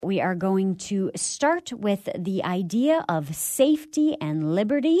we are going to start with the idea of safety and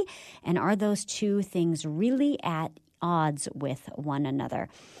liberty. And are those two things really at odds with one another?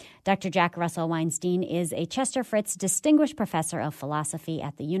 Dr. Jack Russell Weinstein is a Chester Fritz Distinguished Professor of Philosophy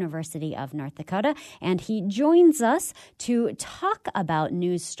at the University of North Dakota, and he joins us to talk about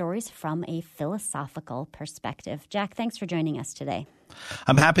news stories from a philosophical perspective. Jack, thanks for joining us today.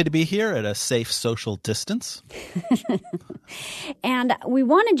 I'm happy to be here at a safe social distance. And we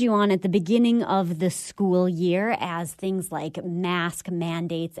wanted you on at the beginning of the school year as things like mask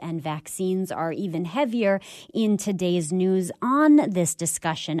mandates and vaccines are even heavier in today's news on this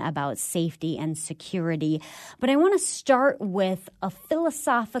discussion about safety and security. But I want to start with a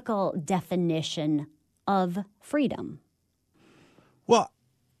philosophical definition of freedom. Well,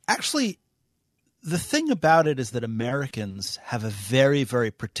 actually, the thing about it is that Americans have a very, very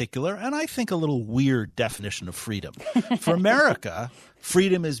particular and I think a little weird definition of freedom. For America,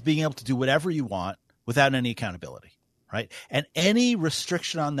 freedom is being able to do whatever you want without any accountability, right? And any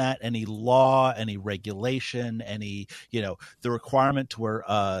restriction on that, any law, any regulation, any, the requirement to wear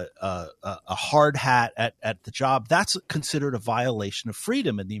a hard hat at the job, that's considered a violation of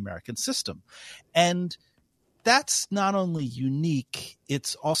freedom in the American system. And that's not only unique,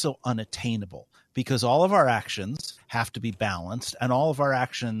 it's also unattainable. Because all of our actions have to be balanced and all of our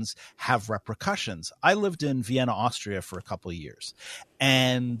actions have repercussions. I lived in Vienna, Austria for a couple of years,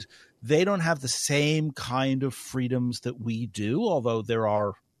 and they don't have the same kind of freedoms that we do, although there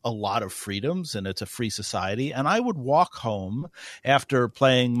are a lot of freedoms and it's a free society. And I would walk home after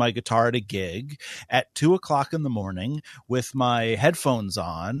playing my guitar at a gig at 2:00 in the morning with my headphones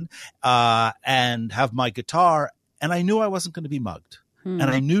on and have my guitar, and I knew I wasn't going to be mugged. And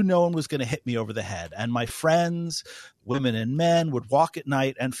I knew no one was going to hit me over the head. And my friends, women and men, would walk at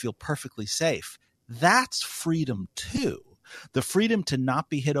night and feel perfectly safe. That's freedom too. The freedom to not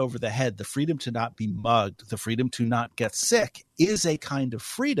be hit over the head, the freedom to not be mugged, the freedom to not get sick is a kind of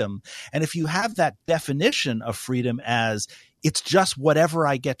freedom. And if you have that definition of freedom as it's just whatever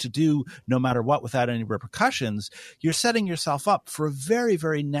I get to do no matter what without any repercussions, you're setting yourself up for a very,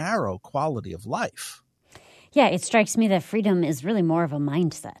 very narrow quality of life. Yeah, it strikes me that freedom is really more of a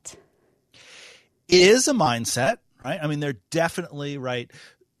mindset. It is a mindset, right? I mean, they're definitely right.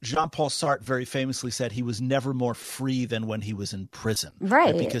 Jean-Paul Sartre very famously said he was never more free than when he was in prison.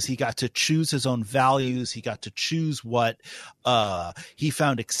 Right. Because he got to choose his own values. He got to choose what he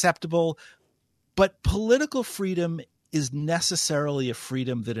found acceptable. But political freedom is necessarily a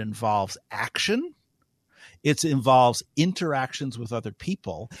freedom that involves action. It involves interactions with other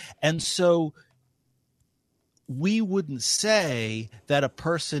people. And so we wouldn't say that a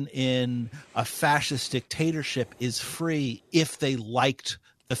person in a fascist dictatorship is free if they liked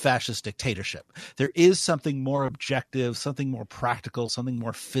the fascist dictatorship. There is something more objective, something more practical, something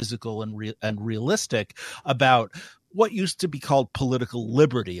more physical and realistic about what used to be called political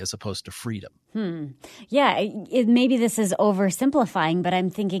liberty as opposed to freedom. Yeah, maybe this is oversimplifying, but I'm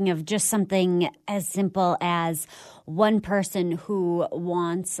thinking of just something as simple as one person who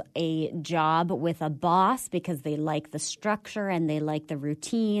wants a job with a boss because they like the structure and they like the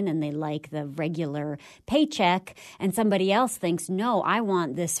routine and they like the regular paycheck, and somebody else thinks, no, I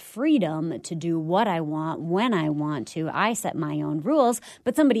want this freedom to do what I want when I want to. I set my own rules,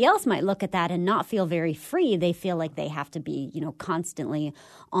 but somebody else might look at that and not feel very free. They feel like they have to be, constantly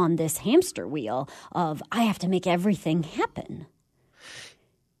on this hamster wheel of I have to make everything happen.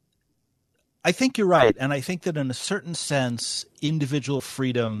 I think you're right. And I think that in a certain sense, individual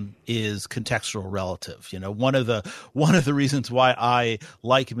freedom is contextual relative. One of the reasons why I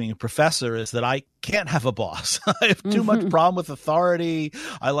like being a professor is that I can't have a boss. I have too much problem with authority.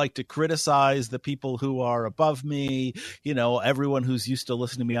 I like to criticize the people who are above me. Everyone who's used to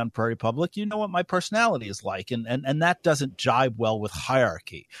listening to me on Prairie Public, you know what my personality is like. And that doesn't jibe well with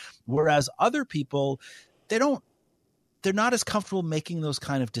hierarchy. Whereas other people, they're not as comfortable making those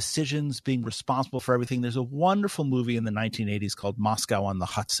kind of decisions, being responsible for everything. There's a wonderful movie in the 1980s called Moscow on the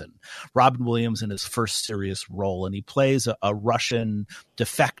Hudson. Robin Williams in his first serious role, and he plays a Russian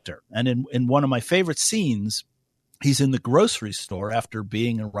defector. And in one of my favorite scenes, he's in the grocery store after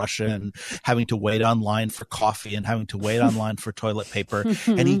being in Russia and having to wait online for coffee and having to wait online for toilet paper.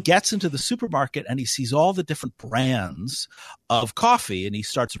 And he gets into the supermarket and he sees all the different brands of coffee and he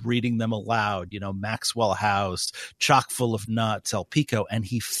starts reading them aloud, Maxwell House, chock full of nuts, El Pico, and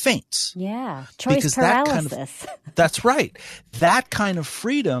he faints. Yeah, choice paralysis. That's right. That kind of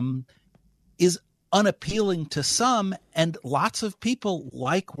freedom is unappealing to some, and lots of people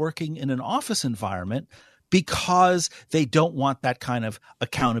like working in an office environment because they don't want that kind of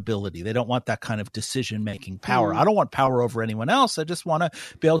accountability. They don't want that kind of decision-making power. I don't want power over anyone else. I just want to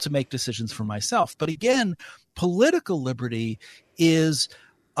be able to make decisions for myself. But again, political liberty is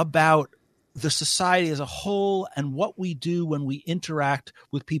about the society as a whole and what we do when we interact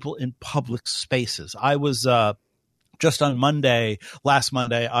with people in public spaces. I was just on last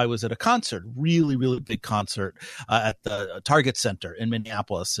Monday, I was at a concert, really, really big concert at the Target Center in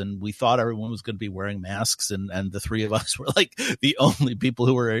Minneapolis. And we thought everyone was going to be wearing masks. And the three of us were like the only people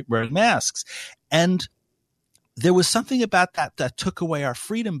who were wearing masks. And there was something about that took away our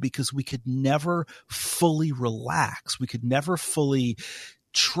freedom because we could never fully relax. We could never fully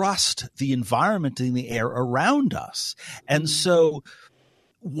trust the environment and the air around us. And so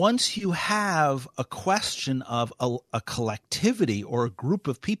once you have a question of a collectivity or a group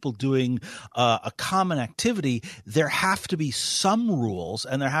of people doing a common activity, there have to be some rules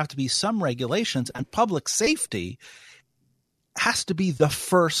and there have to be some regulations, and public safety has to be the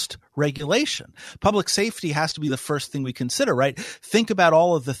first regulation. Public safety has to be the first thing we consider, right? Think about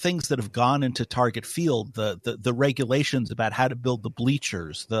all of the things that have gone into Target Field, the regulations about how to build the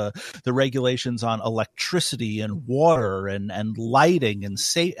bleachers, the regulations on electricity and water and lighting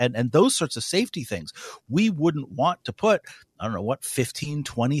and those sorts of safety things. We wouldn't want to put,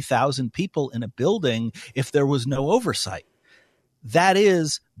 20,000 people in a building if there was no oversight. That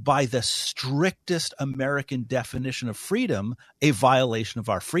is, by the strictest American definition of freedom, a violation of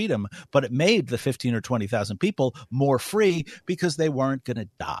our freedom. But it made the 15 or 20,000 people more free because they weren't going to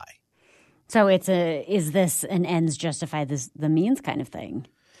die. So is this an ends justify the means kind of thing?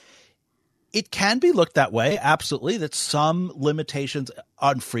 It can be looked that way, absolutely, that some limitations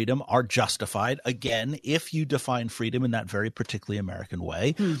on freedom are justified, again, if you define freedom in that very particularly American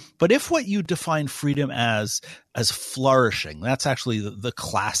way. But if what you define freedom as flourishing, that's actually the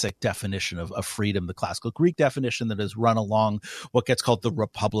classic definition of freedom, the classical Greek definition that has run along what gets called the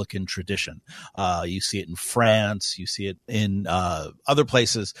Republican tradition. You see it in France, you see it in other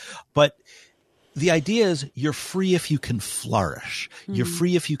places, but the idea is you're free if you can flourish. You're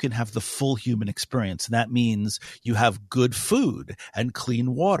free if you can have the full human experience. And that means you have good food and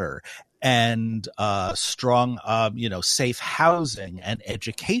clean water and strong, safe housing and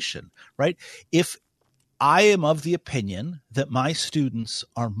education, right? If I am of the opinion that my students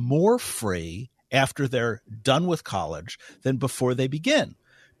are more free after they're done with college than before they begin.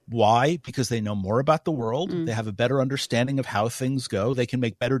 Why? Because they know more about the world. They have a better understanding of how things go. They can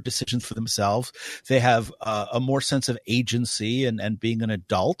make better decisions for themselves. They have a more sense of agency and being an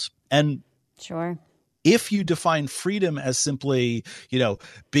adult. And sure, if you define freedom as simply,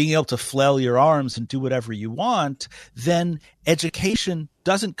 being able to flail your arms and do whatever you want, then education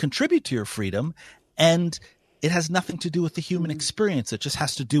doesn't contribute to your freedom. And it has nothing to do with the human experience. It just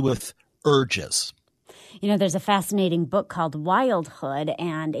has to do with urges. There's a fascinating book called Wildhood,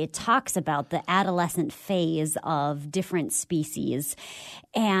 and it talks about the adolescent phase of different species.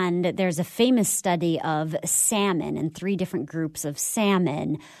 And there's a famous study of salmon and 3 different groups of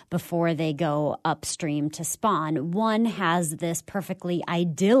salmon before they go upstream to spawn. One has this perfectly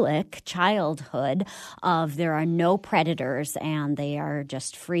idyllic childhood of there are no predators and they are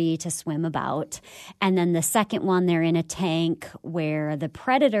just free to swim about. And then the second one, they're in a tank where the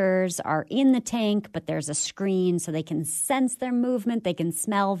predators are in the tank, but there's a screen so they can sense their movement, they can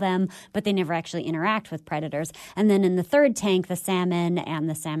smell them, but they never actually interact with predators. And then in the third tank, the salmon and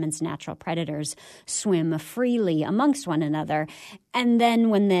the salmon's natural predators swim freely amongst one another. And then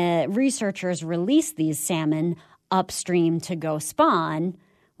when the researchers release these salmon upstream to go spawn,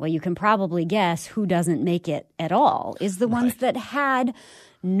 well, you can probably guess who doesn't make it at all is the ones that had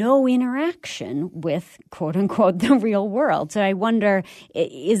no interaction with, quote unquote, the real world. So I wonder,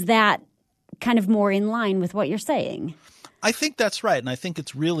 is that kind of more in line with what you're saying? I think that's right. And I think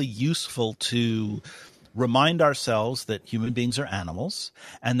it's really useful to remind ourselves that human beings are animals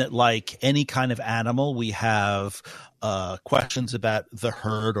and that like any kind of animal, we have questions about the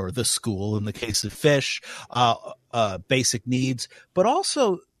herd or the school in the case of fish, basic needs, but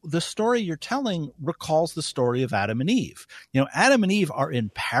also the story you're telling recalls the story of Adam and Eve. Adam and Eve are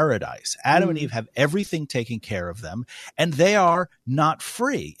in paradise. Adam and Eve have everything taken care of them, and they are not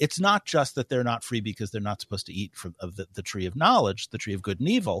free. It's not just that they're not free because they're not supposed to eat from the tree of knowledge, the tree of good and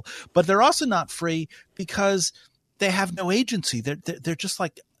evil, but they're also not free because they have no agency. They're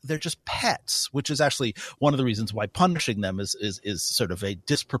just pets, which is actually one of the reasons why punishing them is sort of a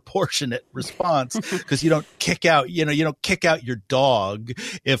disproportionate response, because you don't kick out your dog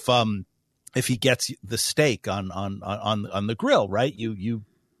if he gets the steak on the grill, right? You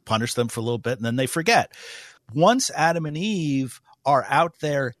punish them for a little bit and then they forget. Once Adam and Eve are out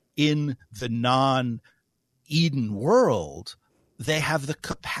there in the Eden world, they have the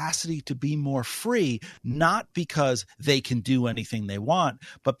capacity to be more free, not because they can do anything they want,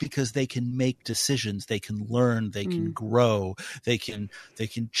 but because they can make decisions, they can learn, they can grow, they can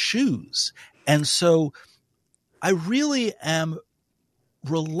choose. And so I really am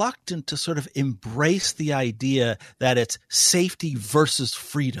reluctant to sort of embrace the idea that it's safety versus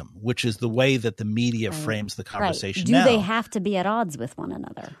freedom, which is the way that the media frames the conversation now. Do they have to be at odds with one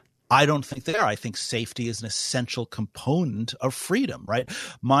another? I don't think they are. I think safety is an essential component of freedom, right?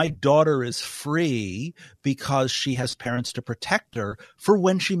 My daughter is free because she has parents to protect her for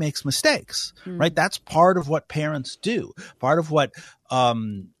when she makes mistakes, right? That's part of what parents do. Part of what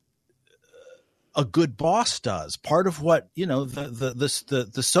a good boss does. Part of what,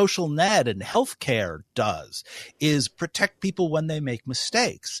 the social net and healthcare does is protect people when they make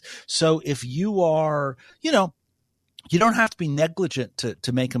mistakes. So if you are, you don't have to be negligent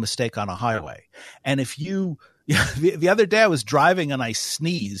to make a mistake on a highway. And if the other day I was driving and I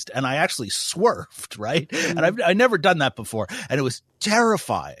sneezed and I actually swerved, right? And I've never done that before. And it was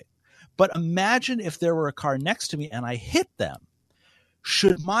terrifying. But imagine if there were a car next to me and I hit them.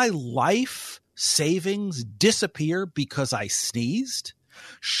 Should my life savings disappear because I sneezed?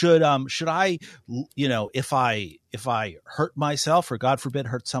 Should I, if I hurt myself or God forbid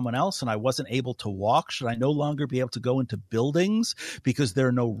hurt someone else and I wasn't able to walk, should I no longer be able to go into buildings because there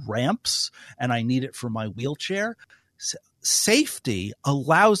are no ramps and I need it for my wheelchair? Safety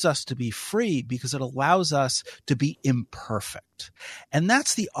allows us to be free because it allows us to be imperfect. And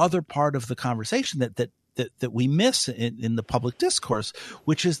that's the other part of the conversation that we miss in the public discourse,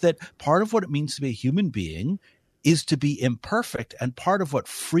 which is that part of what it means to be a human being is to be imperfect. And part of what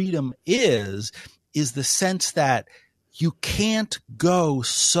freedom is the sense that you can't go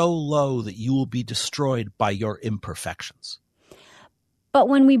so low that you will be destroyed by your imperfections. But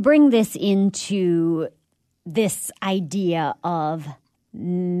when we bring this into this idea of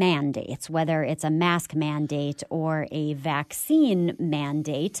mandates, whether it's a mask mandate or a vaccine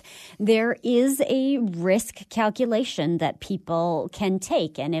mandate, there is a risk calculation that people can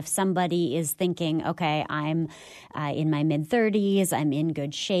take. And if somebody is thinking, okay, I'm in my mid-30s, I'm in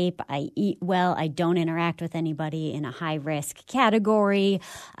good shape, I eat well, I don't interact with anybody in a high-risk category,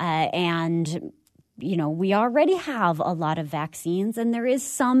 and we already have a lot of vaccines, and there is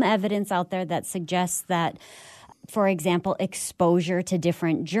some evidence out there that suggests that, for example, exposure to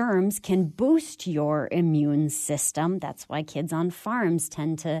different germs can boost your immune system. That's why kids on farms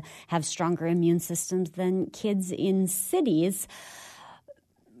tend to have stronger immune systems than kids in cities.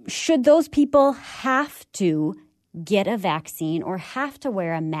 Should those people have to get a vaccine or have to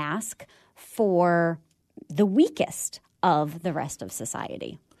wear a mask for the weakest of the rest of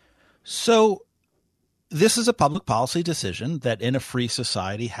society? So this is a public policy decision that in a free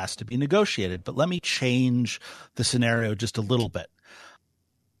society has to be negotiated. But let me change the scenario just a little bit.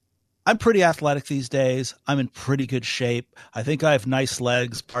 I'm pretty athletic these days. I'm in pretty good shape. I think I have nice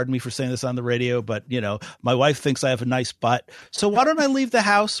legs. Pardon me for saying this on the radio, but my wife thinks I have a nice butt. So why don't I leave the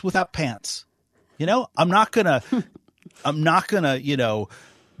house without pants? I'm not gonna,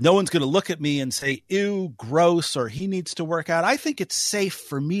 no one's going to look at me and say, ew, gross, or he needs to work out. I think it's safe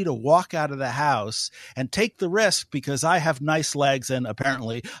for me to walk out of the house and take the risk because I have nice legs and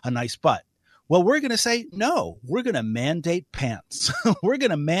apparently a nice butt. Well, we're going to say, no, we're going to mandate pants. We're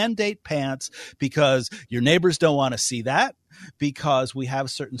going to mandate pants because your neighbors don't want to see that, because we have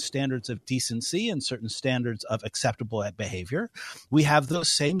certain standards of decency and certain standards of acceptable behavior. We have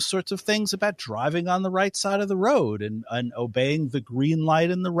those same sorts of things about driving on the right side of the road and obeying the green light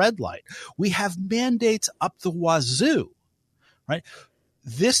and the red light. We have mandates up the wazoo, right?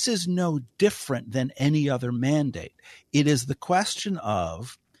 This is no different than any other mandate. It is the question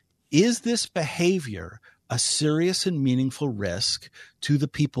of, is this behavior a serious and meaningful risk to the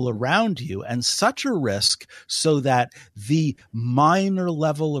people around you, and such a risk so that the minor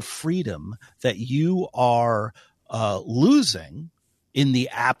level of freedom that you are losing in the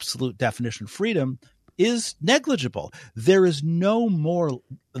absolute definition of freedom is negligible. There's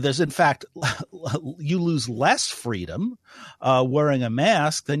in fact, you lose less freedom wearing a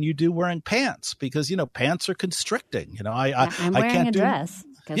mask than you do wearing pants, because, pants are constricting. I'm wearing a dress.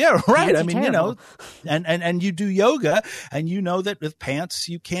 Yeah, right. I mean, terrible. and you do yoga, and that with pants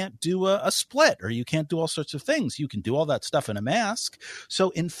you can't do a split, or you can't do all sorts of things. You can do all that stuff in a mask.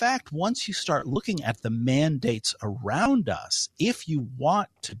 So in fact, once you start looking at the mandates around us, if you want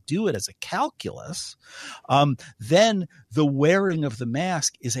to do it as a calculus, then the wearing of the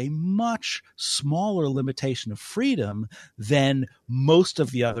mask is a much smaller limitation of freedom than most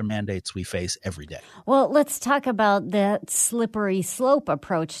of the other mandates we face every day. Well, let's talk about the slippery slope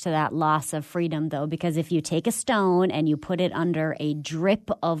approach to that loss of freedom, though, because if you take a stone and you put it under a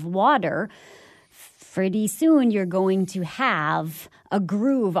drip of water, pretty soon you're going to have a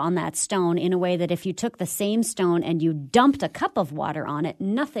groove on that stone in a way that if you took the same stone and you dumped a cup of water on it,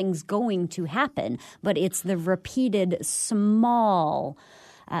 nothing's going to happen. But it's the repeated small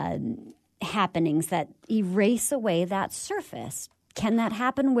happenings that erase away that surface. Can that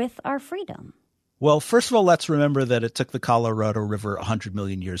happen with our freedom? Well, first of all, let's remember that it took the Colorado River 100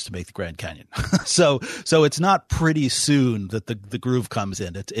 million years to make the Grand Canyon. So it's not pretty soon that the groove comes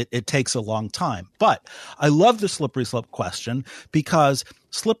in. It takes a long time. But I love the slippery slope question because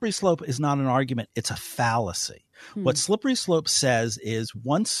slippery slope is not an argument. It's a fallacy. What slippery slope says is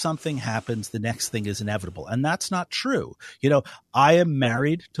once something happens, the next thing is inevitable. And that's not true. I am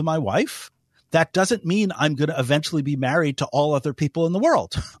married to my wife. That doesn't mean I'm going to eventually be married to all other people in the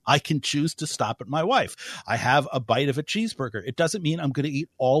world. I can choose to stop at my wife. I have a bite of a cheeseburger. It doesn't mean I'm going to eat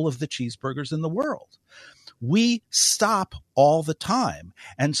all of the cheeseburgers in the world. We stop all the time.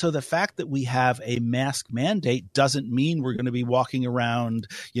 And so the fact that we have a mask mandate doesn't mean we're going to be walking around,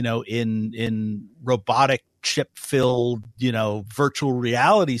 in robotic chip-filled, virtual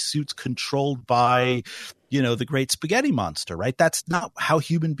reality suits controlled by, the great spaghetti monster, right? That's not how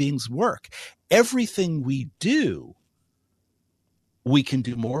human beings work. Everything we do, we can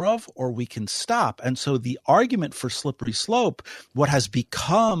do more of or we can stop. And so the argument for slippery slope, what has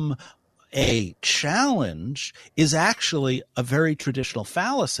become a challenge, is actually a very traditional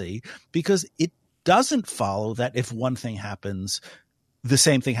fallacy because it doesn't follow that if one thing happens, the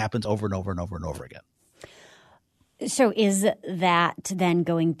same thing happens over and over and over and over again. So is that then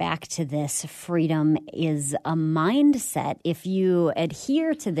going back to this freedom is a mindset? If you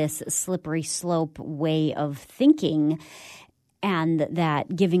adhere to this slippery slope way of thinking and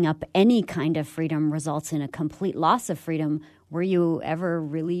that giving up any kind of freedom results in a complete loss of freedom, were you ever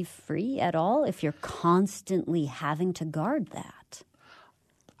really free at all if you're constantly having to guard that?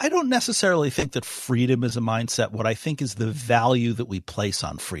 I don't necessarily think that freedom is a mindset. What I think is the value that we place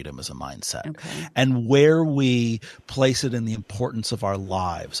on freedom as a mindset. Okay. And where we place it in the importance of our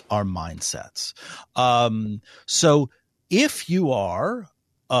lives, our mindsets. So if you are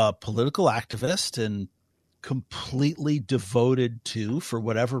a political activist and completely devoted to, for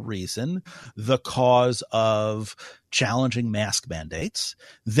whatever reason, the cause of challenging mask mandates,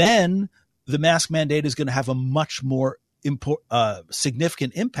 then the mask mandate is going to have a much more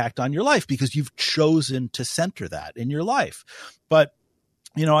significant impact on your life because you've chosen to center that in your life. But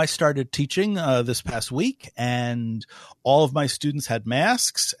I started teaching this past week and all of my students had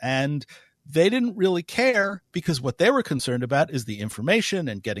masks and they didn't really care because what they were concerned about is the information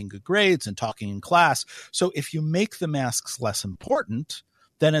and getting good grades and talking in class. So if you make the masks less important,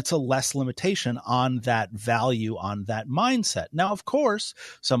 then it's a less limitation on that value, on that mindset. Now, of course,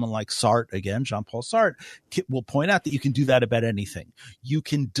 someone like Sartre, again, Jean-Paul Sartre, will point out that you can do that about anything. You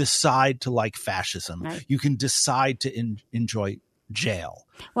can decide to like fascism. Right. You can decide to enjoy jail.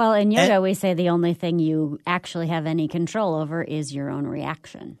 Well, in yoga, we say the only thing you actually have any control over is your own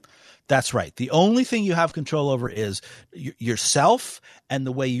reaction. That's right. The only thing you have control over is yourself and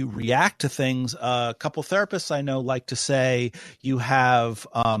the way you react to things. A couple therapists I know like to say you have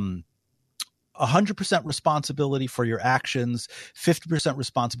 100% responsibility for your actions, 50%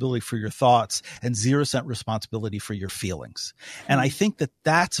 responsibility for your thoughts, and 0% responsibility for your feelings. And I think that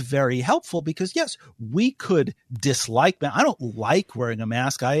that's very helpful because, yes, we could dislike – I don't like wearing a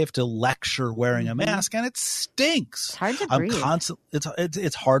mask. I have to lecture wearing a mask, and it stinks. It's hard to breathe.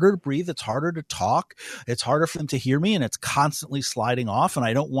 It's harder to breathe. It's harder to talk. It's harder for them to hear me, and it's constantly sliding off, and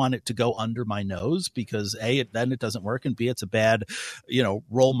I don't want it to go under my nose because, A, then it doesn't work, and B, it's a bad,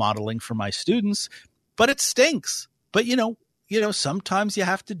 role modeling for my students. But it stinks. But, sometimes you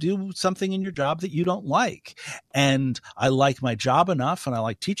have to do something in your job that you don't like. And I like my job enough and I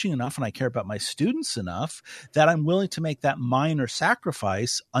like teaching enough and I care about my students enough that I'm willing to make that minor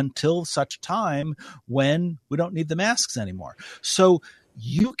sacrifice until such time when we don't need the masks anymore. So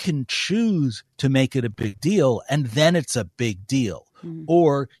you can choose to make it a big deal and then it's a big deal.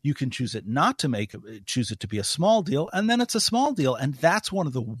 Or you can choose it not to choose it to be a small deal, and then it's a small deal. And that's one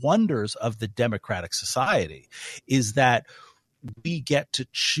of the wonders of the democratic society is that we get to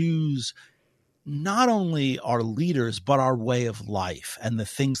choose not only our leaders, but our way of life and the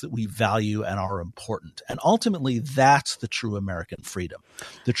things that we value and are important. And ultimately, that's the true American freedom.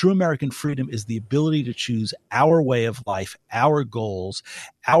 The true American freedom is the ability to choose our way of life, our goals,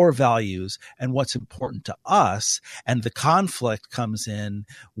 our values, and what's important to us. And the conflict comes in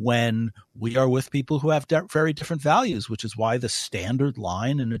when we are with people who have very different values, which is why the standard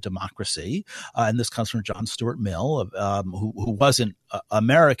line in a democracy, and this comes from John Stuart Mill, who wasn't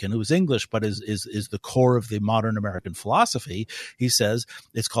American, who was English, but is the core of the modern American philosophy. He says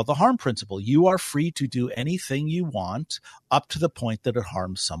it's called the harm principle. You are free to do anything you want up to the point that it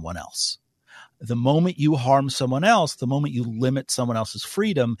harms someone else. The moment you harm someone else, the moment you limit someone else's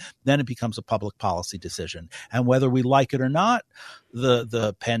freedom, then it becomes a public policy decision. And whether we like it or not,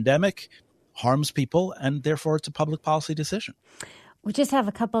 the pandemic harms people, and therefore it's a public policy decision. We just have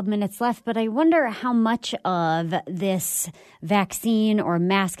a couple of minutes left, but I wonder how much of this vaccine or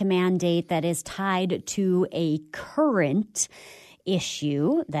mask mandate that is tied to a current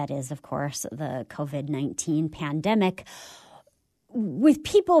issue, that is, of course, the COVID-19 pandemic, with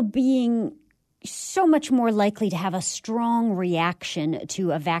people being so much more likely to have a strong reaction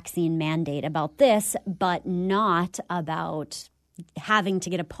to a vaccine mandate about this, but not about having to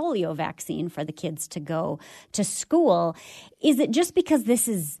get a polio vaccine for the kids to go to school. Is it just because this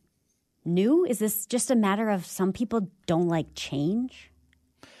is new? Is this just a matter of some people don't like change?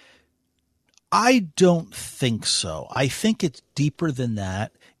 I don't think so. I think it's deeper than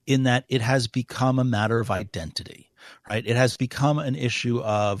that, in that it has become a matter of identity, right? It has become an issue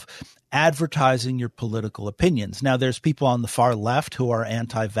of advertising your political opinions. Now, there's people on the far left who are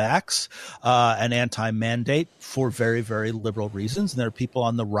anti-vax and anti-mandate for very, very liberal reasons. And there are people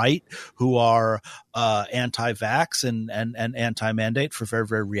on the right who are anti-vax and anti-mandate for very,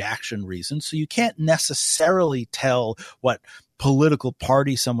 very reaction reasons. So you can't necessarily tell what political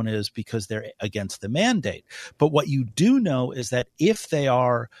party someone is because they're against the mandate. But what you do know is that if they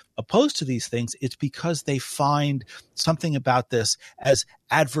are opposed to these things, it's because they find something about this as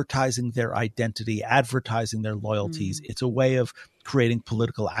advertising their identity, advertising their loyalties. It's a way of creating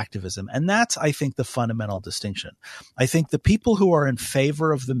political activism. And that's, I think, the fundamental distinction. I think the people who are in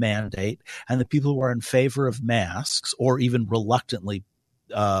favor of the mandate and the people who are in favor of masks, or even reluctantly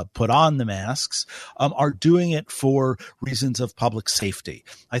put on the masks, are doing it for reasons of public safety.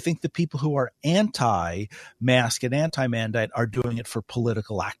 I think the people who are anti-mask and anti-mandate are doing it for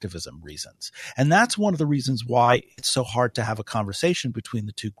political activism reasons. And that's one of the reasons why it's so hard to have a conversation between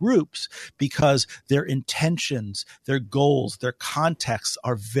the two groups, because their intentions, their goals, their contexts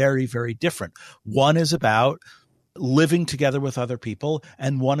are very, very different. One is about living together with other people,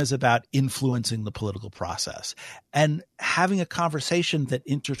 and one is about influencing the political process. And having a conversation that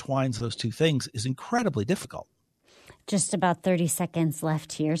intertwines those two things is incredibly difficult. Just about 30 seconds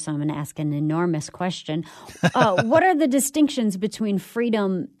left here, so I'm going to ask an enormous question. What are the distinctions between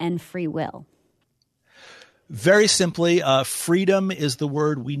freedom and free will? Very simply, freedom is the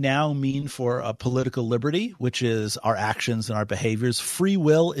word we now mean for political liberty, which is our actions and our behaviors. Free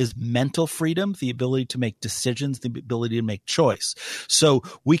will is mental freedom, the ability to make decisions, the ability to make choice. So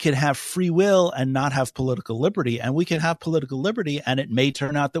we can have free will and not have political liberty, and we can have political liberty and it may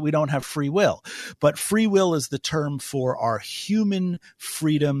turn out that we don't have free will. But free will is the term for our human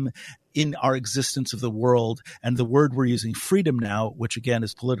freedom in our existence of the world. And the word we're using, freedom now, which again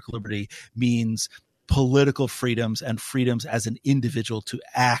is political liberty, means political freedoms and freedoms as an individual to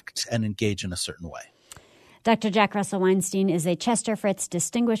act and engage in a certain way. Dr. Jack Russell Weinstein is a Chester Fritz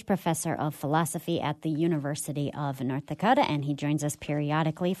Distinguished Professor of Philosophy at the University of North Dakota, and he joins us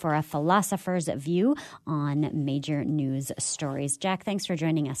periodically for a philosopher's view on major news stories. Jack, thanks for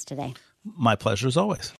joining us today. My pleasure as always.